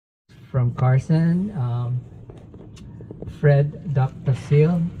from Carson, Fred Doc.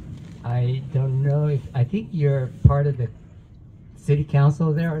 I don't know if, I think you're part of the city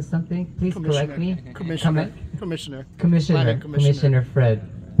council there or something. Please correct me. Commissioner Fred.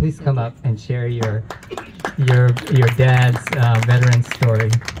 Please come up and share your dad's veteran story.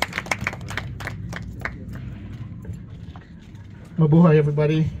 Mabuhay,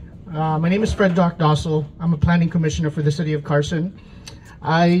 everybody. My name is Fred Doc. I'm a planning commissioner for the city of Carson.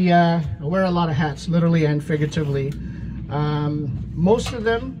 I wear a lot of hats, literally and figuratively. Most of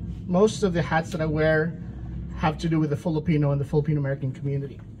the hats that I wear have to do with the Filipino and the Filipino American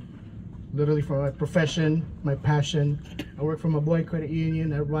community. Literally, for my profession, my passion. I work for Mabuhay Credit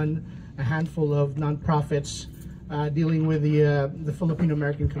Union. I run a handful of nonprofits dealing with the Filipino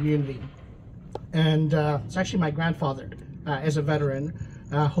American community. And it's actually my grandfather as a veteran,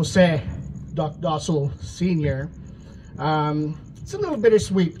 Jose Doc Dossel Sr. It's a little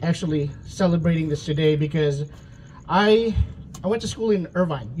bittersweet, actually, celebrating this today, because I went to school in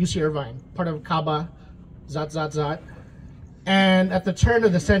Irvine, UC Irvine, part of Kaba, Zat. And at the turn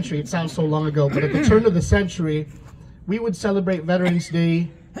of the century, it sounds so long ago, but at the turn of the century, we would celebrate Veterans Day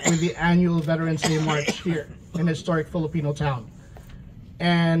with the annual Veterans Day March here in Historic Filipinotown.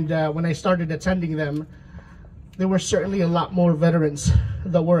 And when I started attending them, there were certainly a lot more veterans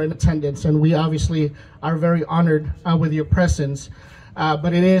that were in attendance, and we obviously are very honored with your presence.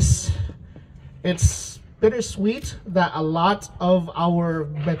 But it's bittersweet that a lot of our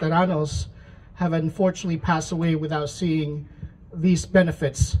veteranos have unfortunately passed away without seeing these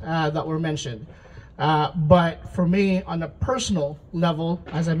benefits that were mentioned. But for me, on a personal level,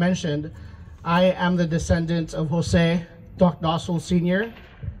 as I mentioned, I am the descendant of Jose Doc Dossel Sr.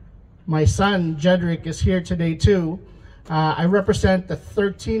 My son, Jedrick, is here today too. I represent the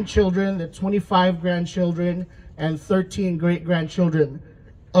 13 children, the 25 grandchildren, and 13 great-grandchildren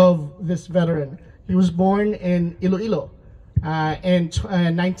of this veteran. He was born in Iloilo in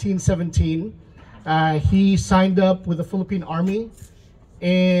 1917. He signed up with the Philippine Army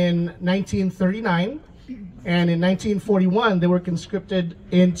in 1939, and in 1941 they were conscripted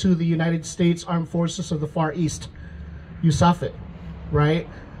into the United States Armed Forces of the Far East, USAFE, right?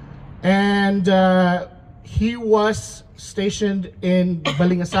 And he was stationed in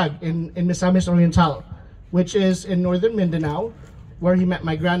Balingasag in Misamis Oriental, which is in northern Mindanao, where he met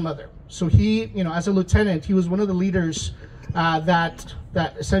my grandmother. So he, as a lieutenant, he was one of the leaders that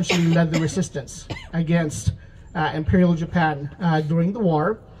essentially led the resistance against Imperial Japan during the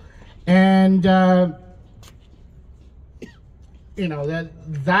war. And that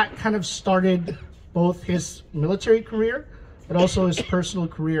kind of started both his military career, but also his personal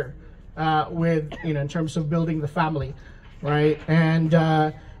career with, in terms of building the family, right? And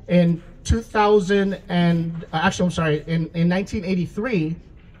in 1983,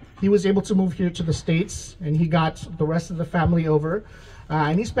 he was able to move here to the States, and he got the rest of the family over.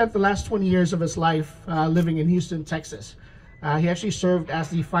 And he spent the last 20 years of his life living in Houston, Texas. He actually served as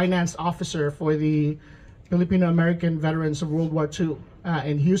the finance officer for the Filipino American veterans of World War II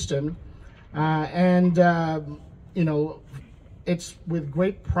in Houston. It's with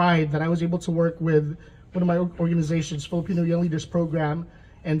great pride that I was able to work with one of my organizations, Filipino Young Leaders Program,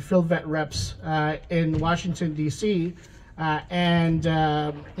 and PhilVet reps in Washington, D.C.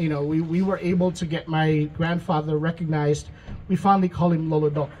 We were able to get my grandfather recognized. We fondly call him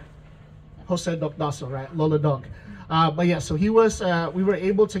Lolo Doc, Jose Doc Dossel, right? Lolo Doc. But yeah, so he was. We were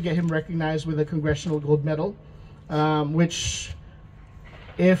able to get him recognized with a Congressional Gold Medal, which,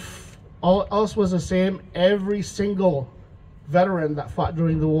 if all else was the same, every single veteran that fought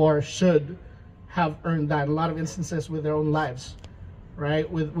during the war should have earned that. In a lot of instances, with their own lives, right?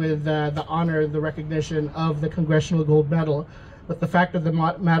 With the honor, the recognition of the Congressional Gold Medal. But the fact of the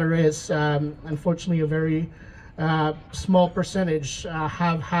matter is, unfortunately, a very small percentage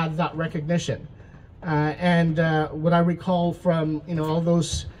have had that recognition. What I recall from all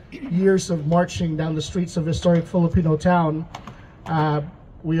those years of marching down the streets of historic Filipinotown,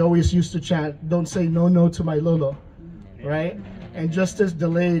 we always used to chant, "Don't say no to my Lolo," right? And justice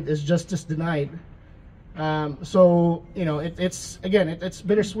delayed is justice denied. It's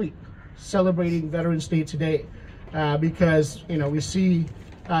bittersweet celebrating Veterans Day today, because we see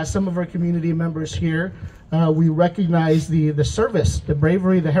some of our community members here. We recognize the service, the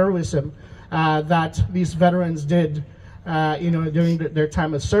bravery, the heroism that these veterans did during their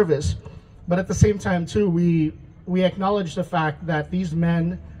time of service. But at the same time too, we acknowledge the fact that these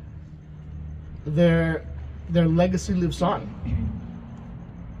men, their legacy lives on.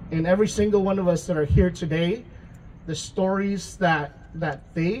 And every single one of us that are here today, the stories that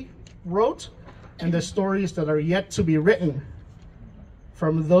they wrote and the stories that are yet to be written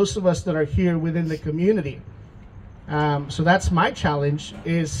from those of us that are here within the community. So that's my challenge,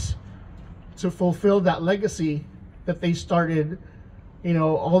 is to fulfill that legacy that they started, you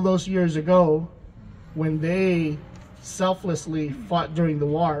know, all those years ago when they selflessly fought during the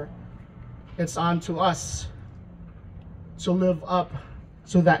war. It's on to us to live up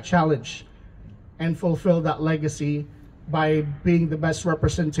to that challenge and fulfill that legacy by being the best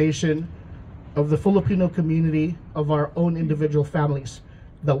representation of the Filipino community, of our own individual families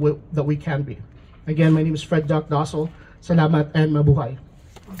that we can be. Again, my name is Fred Doc Dossel. Salamat and mabuhay.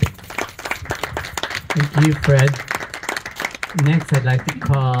 Thank you, Fred. Next, I'd like to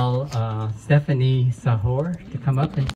call Stephanie Sahor to come up and